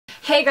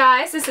Hey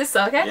guys, this is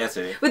Soka Yes,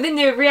 with a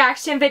new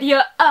reaction video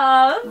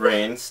of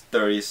Rain's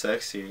Dirty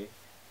Sexy.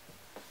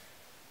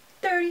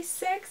 Dirty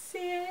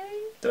Sexy.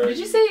 30. Did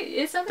you say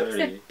it's something? 30.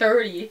 Said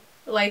 30.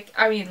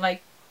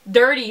 Like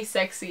dirty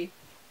sexy.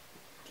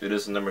 It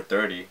is number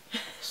 30,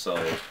 so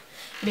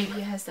maybe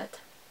it has that.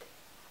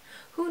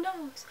 Who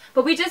knows?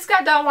 But we just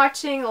got done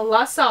watching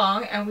La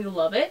Song and we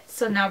love it.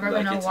 So now we're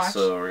gonna watch.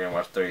 So we're gonna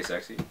watch 30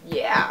 Sexy.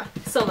 Yeah.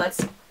 So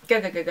let's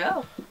go.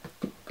 Go.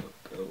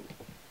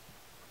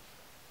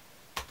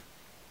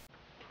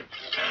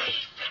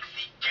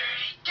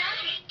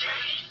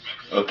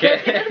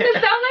 Okay. Does it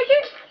sound like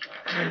it?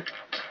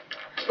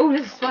 Oh,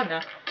 this is fun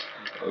now.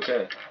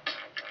 Okay.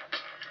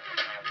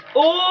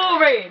 Oh,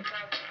 Rain.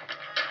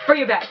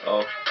 Bring it back.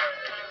 Oh.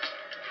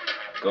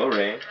 Go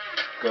Rain.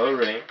 Go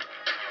Rain.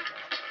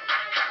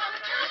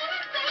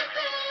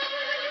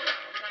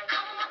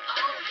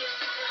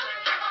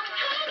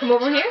 Come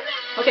over here.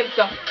 Okay, let's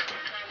go.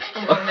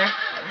 I'm going there.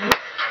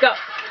 Go.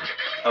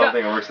 I don't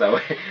think it works that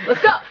way.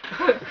 Let's go.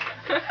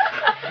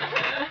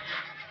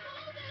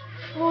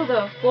 Oh,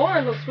 the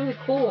floor looks really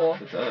cool.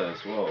 It does.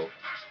 Whoa.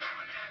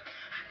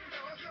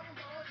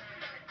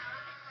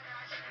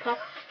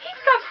 He's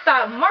got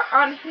that mark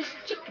on his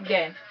cheek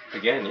again.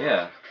 Again,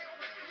 yeah.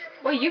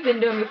 What you've been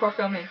doing before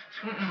filming?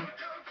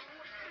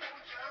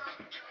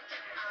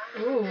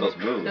 Ooh. Those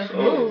moves. Those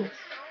moves.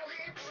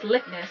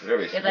 Slickness.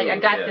 Very It's like I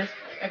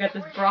got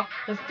this, bro.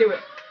 Let's do it.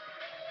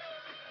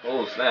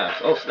 Oh snaps.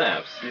 Oh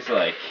snaps. He's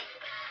like.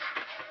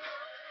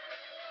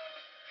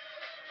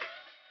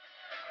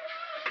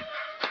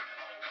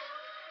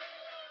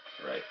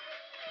 Right.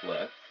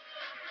 Left.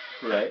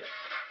 Right.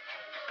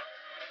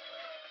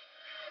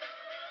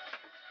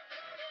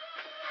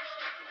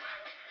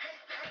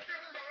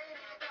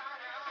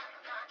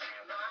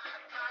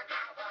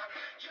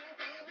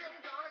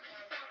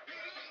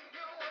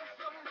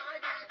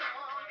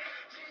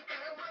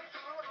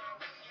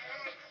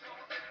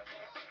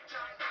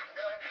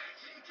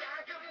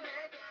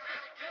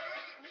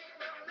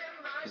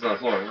 He's on the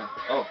floor. Yeah.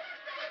 Oh.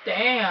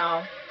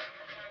 Damn.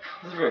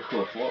 This is a very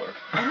cool floor.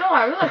 I know,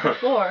 I really like the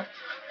floor.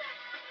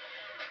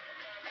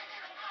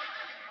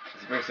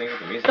 It's very singing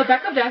with the music. The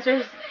backup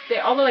dancers, they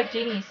all look like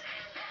genies.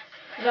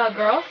 The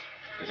girls?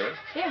 Is it?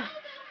 Yeah.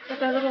 With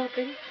that little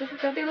thing.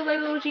 Don't they look like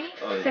little genies?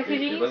 Oh, Sexy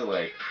they genies? look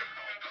like.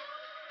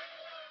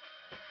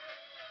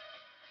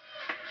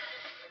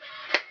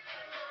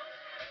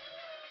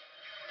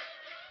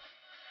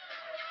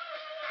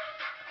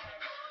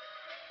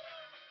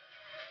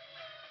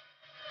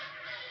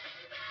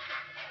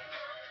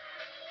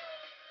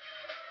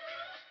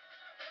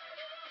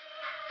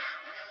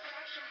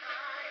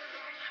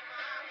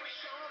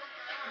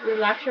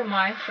 Relax your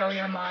mind, show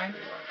your mind.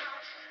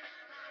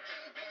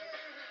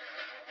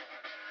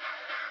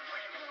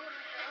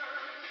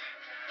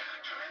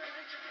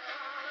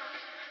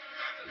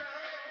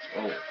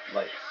 Oh,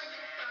 lights.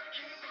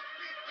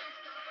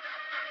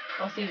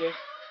 Oh, Caesar.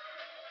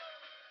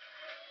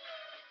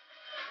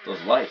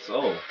 Those lights.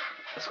 Oh,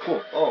 that's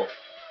cool. Oh.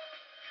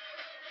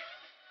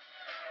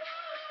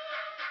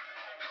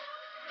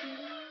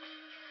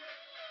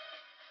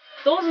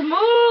 Those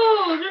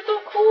moves! They're so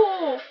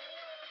cool!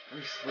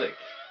 Very slick.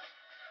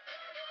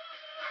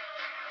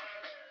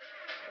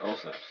 Oh,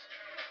 snaps.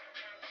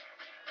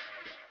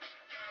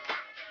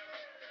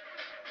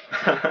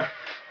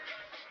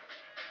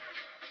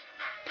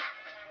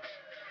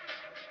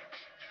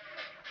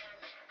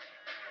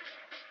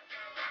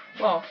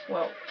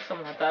 Well,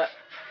 something like that.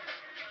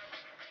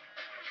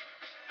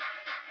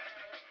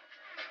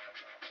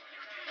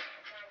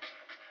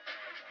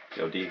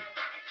 Yo, D.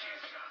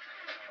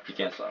 You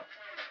can't stop.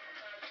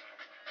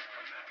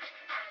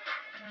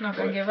 Not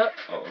gonna give up.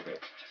 Oh, okay.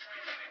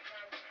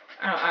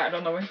 I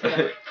don't know where he's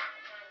going.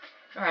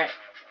 Alright.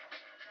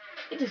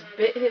 He just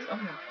bit his. Oh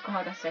my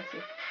god, that's sexy.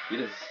 He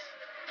just.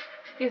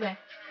 He's like.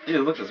 He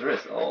just looked at his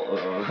wrist.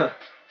 Oh.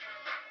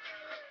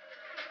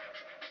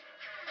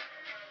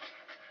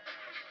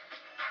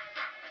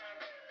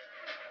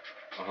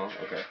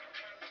 Okay.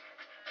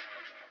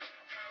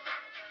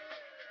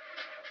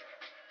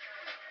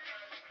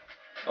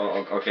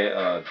 Oh,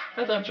 okay.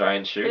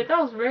 Giant shoe. That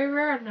was very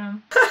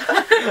random.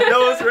 That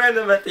was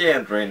random at the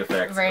end. Rain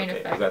effect. Rain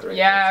okay, effect. We got the rain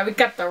yeah, effect. we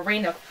got the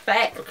rain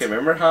effect. Okay,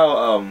 remember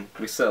how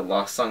we said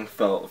La Song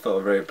felt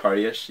very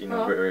partyish, you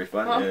know, very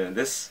fun, and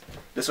this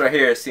right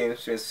here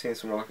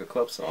seems more like a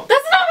club song.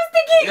 That's what I was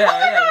thinking.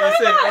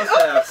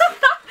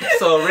 Yeah.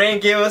 So Rain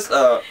gave us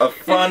a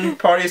fun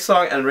party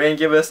song, and Rain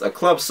gave us a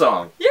club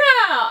song.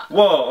 Yeah.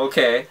 Whoa.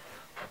 Okay.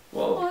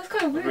 Whoa. Oh, that's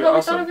kind of weird. Though.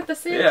 We thought of it the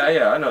same.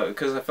 Yeah, I know,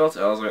 because I felt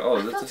it. I was like,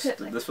 oh,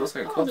 this feels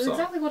like a club that's song.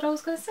 exactly what I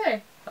was gonna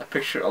say. I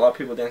pictured a lot of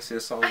people dancing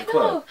this song in the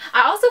club.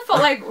 I also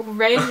felt like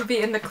Rain would be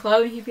in the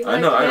club and he'd be like,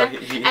 I know.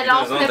 and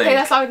also they play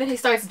that song and then he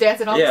starts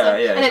dancing all of a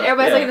sudden. And then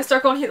everybody's like in a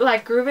circle and he's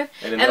like grooving.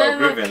 And then they're all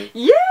grooving. Like,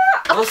 yeah!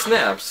 Oh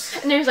snaps.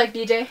 And there's like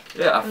DJ.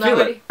 Yeah, I feel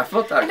it. I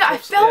felt that. No,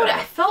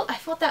 I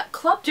felt that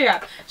club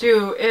jam.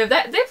 Dude, if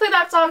they play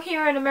that song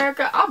here in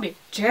America, I'll be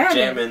jamming.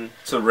 Jamming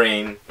to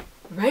Rain.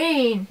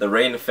 Rain. The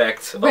rain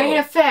effect. Rain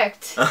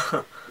effect.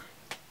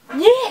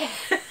 Yeah.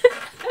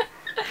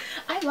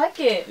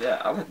 it.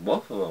 Yeah, I like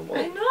both of them. Whoa.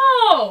 I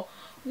know.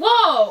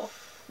 Whoa.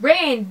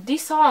 Rain,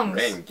 these songs.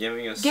 Rain, give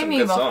me Give me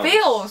some some good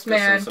feels, songs.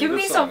 man. Some Give good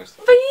me some songs.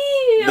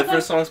 feels.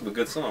 Different songs, but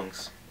good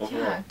songs. Overall.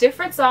 Yeah,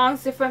 different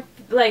songs, different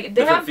like they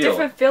Different have feel.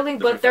 different feeling,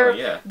 but Different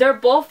feeling, they're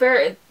both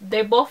very.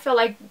 They both feel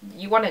like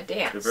you want to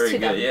dance They're very to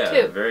good. them Yeah,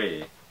 too.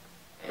 very.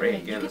 Rain, then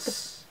you again,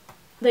 get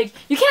Like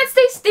you can't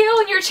stay still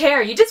in your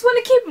chair. You just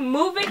want to keep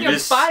moving your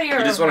body around.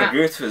 You just want to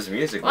groove to his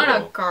music. Want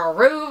to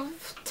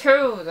groove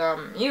to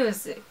the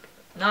music,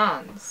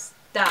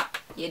 non-stop.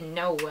 You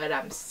know what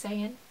I'm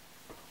saying?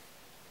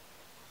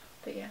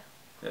 But yeah.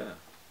 Yeah.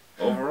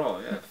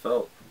 Overall, yeah, it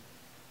felt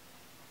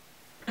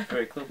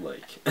very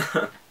club-like.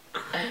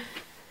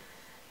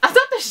 I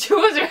thought the shoe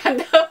was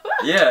random.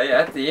 yeah,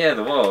 at the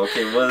end. Whoa.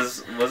 Okay,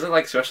 was it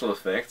like special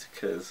effect?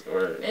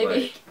 Maybe.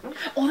 Like,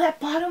 oh, that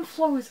bottom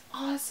floor was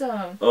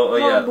awesome. Oh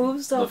How yeah. it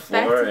moves the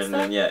floor effects and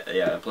then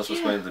yeah. Plus was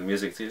playing the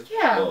music too.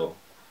 Yeah. Whoa.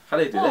 How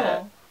do they do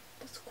that?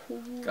 That's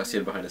cool. Gotta see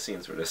it behind the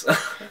scenes for this.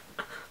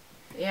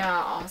 Yeah,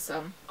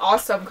 awesome.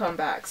 Awesome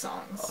comeback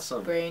songs.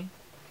 Awesome. Brain.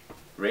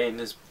 Rain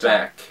is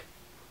back.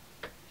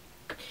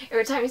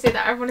 Every time you say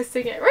that, I want to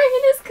sing it.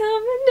 Rain is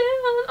coming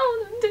down on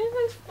the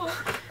dance floor.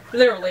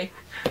 Literally.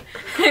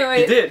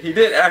 Anyway. He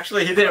did.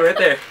 Actually, he did it right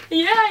there.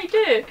 Yeah, he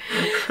did.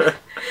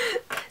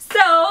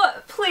 So,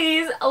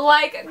 please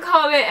like,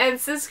 comment, and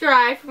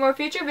subscribe for more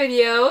future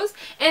videos.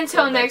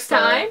 Until next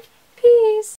time, peace.